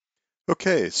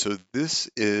Okay, so this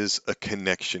is a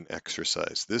connection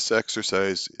exercise. This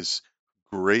exercise is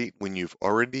great when you've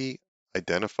already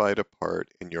identified a part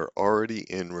and you're already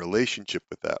in relationship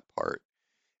with that part.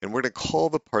 And we're going to call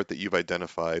the part that you've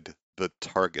identified the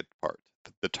target part.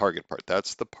 The target part.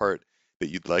 That's the part that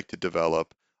you'd like to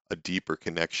develop a deeper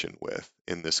connection with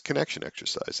in this connection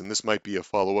exercise. And this might be a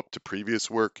follow-up to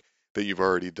previous work that you've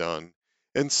already done.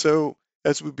 And so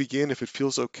as we begin, if it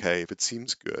feels okay, if it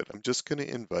seems good, I'm just going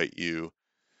to invite you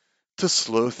to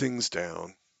slow things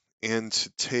down and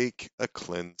to take a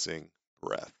cleansing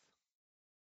breath.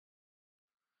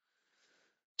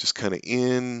 Just kind of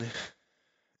in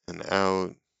and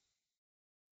out.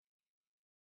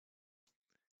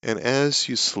 And as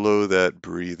you slow that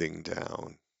breathing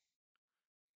down,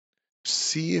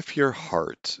 see if your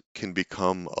heart can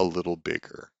become a little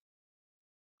bigger,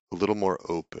 a little more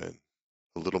open,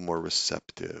 a little more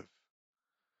receptive,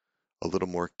 a little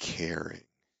more caring,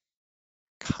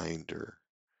 kinder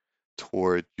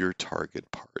toward your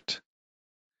target part.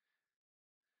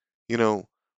 You know,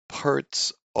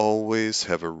 parts always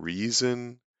have a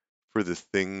reason for the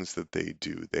things that they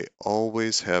do. They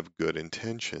always have good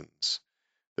intentions.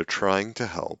 They're trying to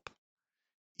help,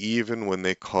 even when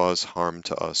they cause harm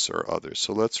to us or others.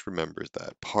 So let's remember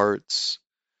that.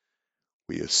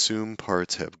 We assume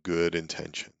parts have good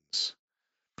intentions.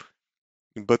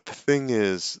 But the thing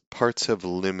is, parts have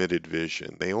limited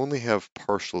vision. They only have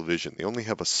partial vision. They only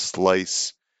have a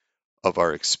slice of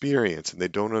our experience, and they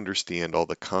don't understand all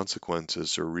the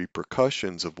consequences or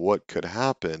repercussions of what could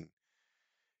happen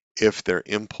if their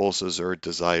impulses or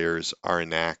desires are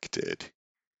enacted.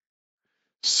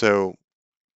 So,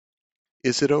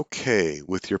 is it okay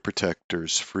with your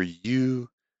protectors for you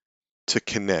to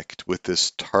connect with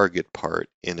this target part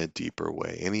in a deeper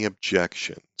way? Any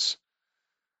objections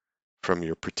from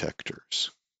your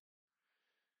protectors?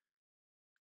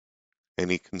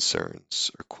 Any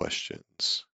concerns or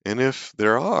questions? And if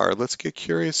there are, let's get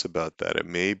curious about that. It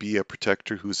may be a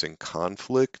protector who's in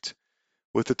conflict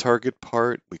with the target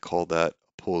part. We call that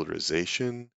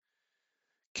polarization.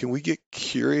 Can we get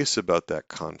curious about that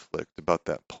conflict, about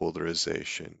that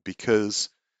polarization? Because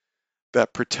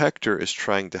that protector is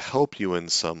trying to help you in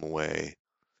some way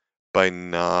by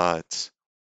not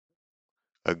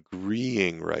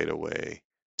agreeing right away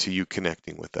to you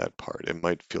connecting with that part. It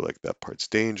might feel like that part's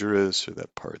dangerous or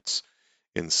that part's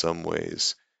in some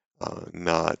ways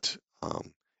not,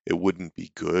 it wouldn't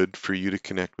be good for you to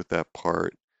connect with that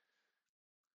part.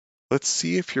 Let's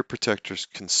see if your protectors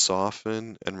can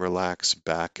soften and relax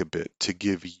back a bit to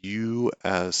give you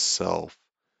as self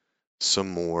some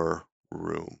more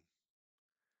room.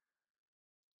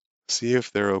 See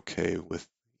if they're okay with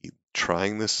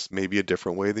trying this maybe a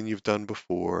different way than you've done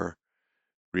before,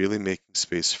 really making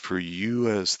space for you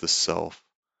as the self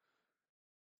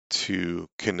to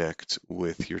connect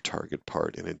with your target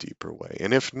part in a deeper way.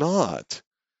 And if not,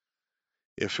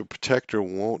 if a protector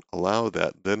won't allow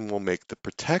that, then we'll make the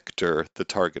protector the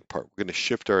target part. We're going to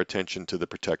shift our attention to the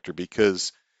protector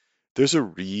because there's a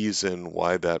reason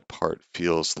why that part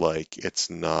feels like it's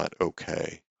not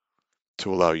okay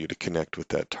to allow you to connect with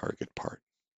that target part.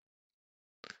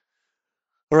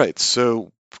 All right,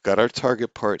 so we've got our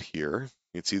target part here.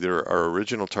 It's either our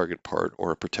original target part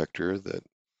or a protector that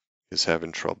is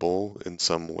having trouble in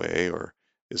some way or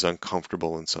is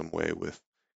uncomfortable in some way with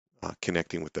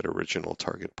connecting with that original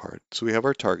target part. So we have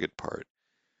our target part.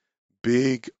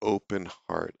 Big open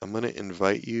heart. I'm going to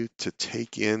invite you to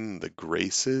take in the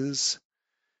graces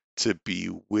to be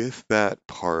with that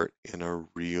part in a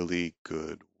really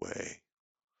good way.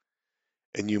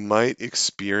 And you might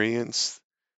experience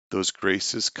those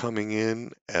graces coming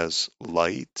in as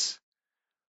light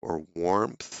or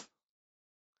warmth.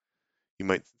 You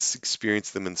might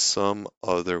experience them in some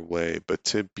other way, but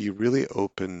to be really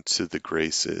open to the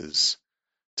graces,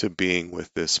 to being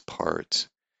with this part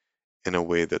in a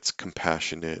way that's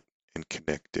compassionate and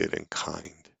connected and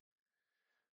kind.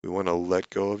 We want to let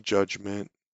go of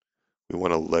judgment. We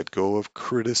want to let go of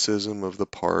criticism of the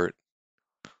part.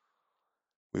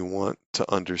 We want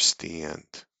to understand.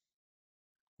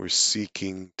 We're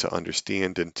seeking to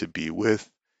understand and to be with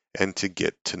and to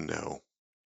get to know.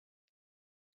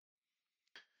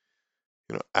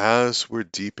 As we're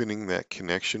deepening that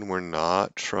connection, we're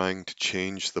not trying to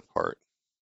change the part.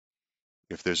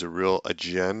 If there's a real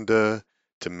agenda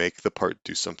to make the part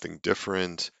do something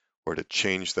different or to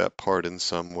change that part in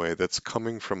some way, that's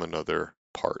coming from another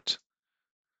part.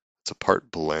 It's a part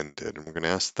blended, and we're going to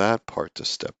ask that part to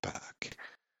step back.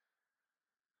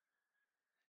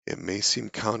 It may seem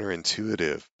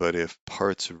counterintuitive, but if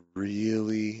parts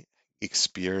really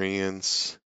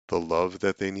experience the love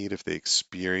that they need, if they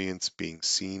experience being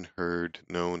seen, heard,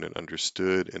 known, and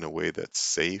understood in a way that's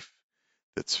safe,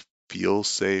 that feels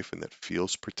safe, and that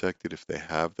feels protected, if they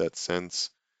have that sense,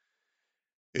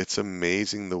 it's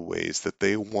amazing the ways that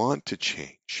they want to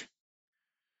change.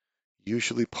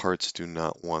 Usually parts do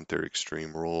not want their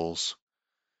extreme roles.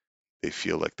 They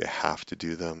feel like they have to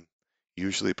do them.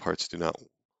 Usually parts do not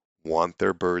want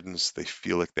their burdens. They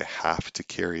feel like they have to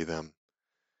carry them.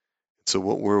 So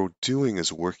what we're doing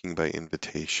is working by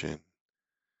invitation,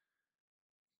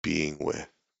 being with.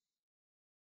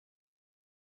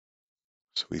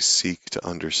 So we seek to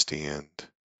understand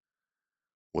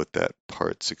what that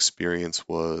part's experience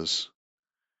was,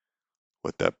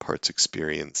 what that part's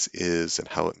experience is, and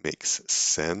how it makes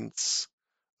sense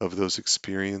of those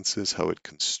experiences, how it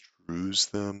construes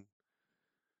them.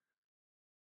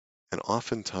 And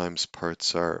oftentimes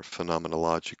parts are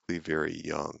phenomenologically very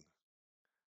young.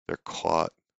 They're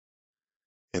caught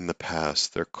in the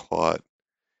past. They're caught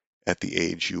at the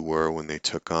age you were when they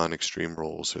took on extreme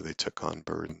roles or they took on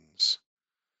burdens.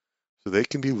 So they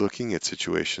can be looking at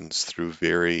situations through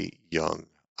very young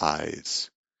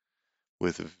eyes,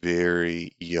 with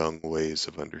very young ways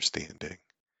of understanding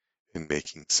and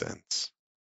making sense.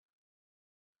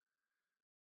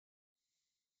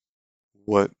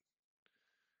 What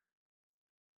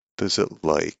does it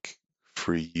like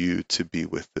for you to be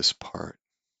with this part?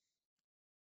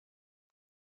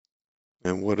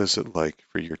 And what is it like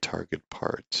for your target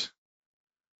part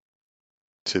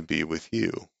to be with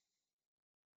you?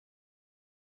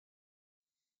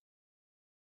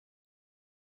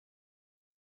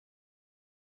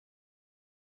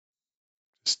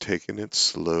 Just taking it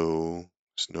slow,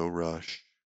 there's no rush.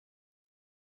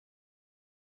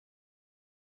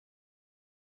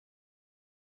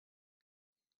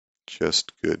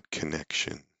 Just good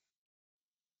connection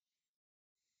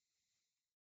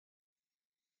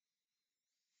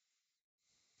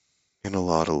and a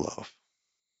lot of love.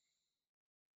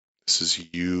 This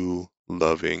is you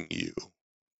loving you.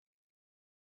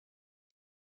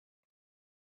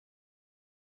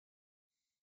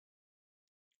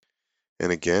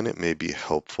 And again, it may be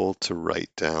helpful to write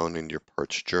down in your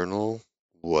parts journal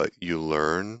what you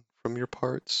learn from your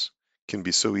parts. It can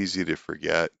be so easy to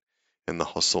forget in the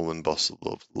hustle and bustle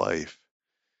of life.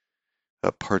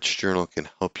 A parts journal can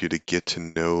help you to get to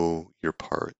know your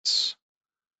parts.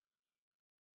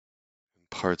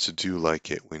 Parts do like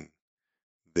it when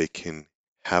they can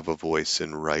have a voice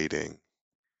in writing,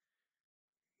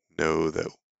 know that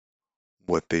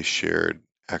what they shared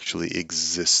actually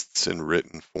exists in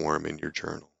written form in your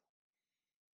journal.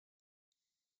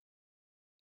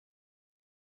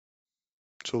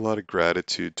 So a lot of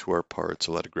gratitude to our parts,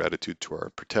 a lot of gratitude to our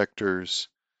protectors.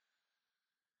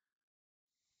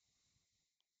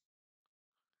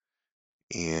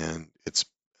 And it's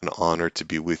an honor to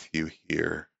be with you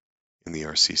here in the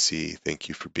RCC. Thank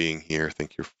you for being here.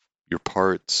 Thank your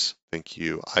parts. Thank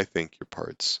you. I thank your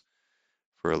parts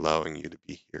for allowing you to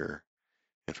be here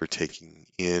and for taking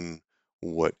in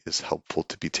what is helpful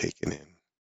to be taken in.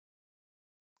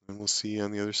 And we'll see you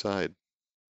on the other side.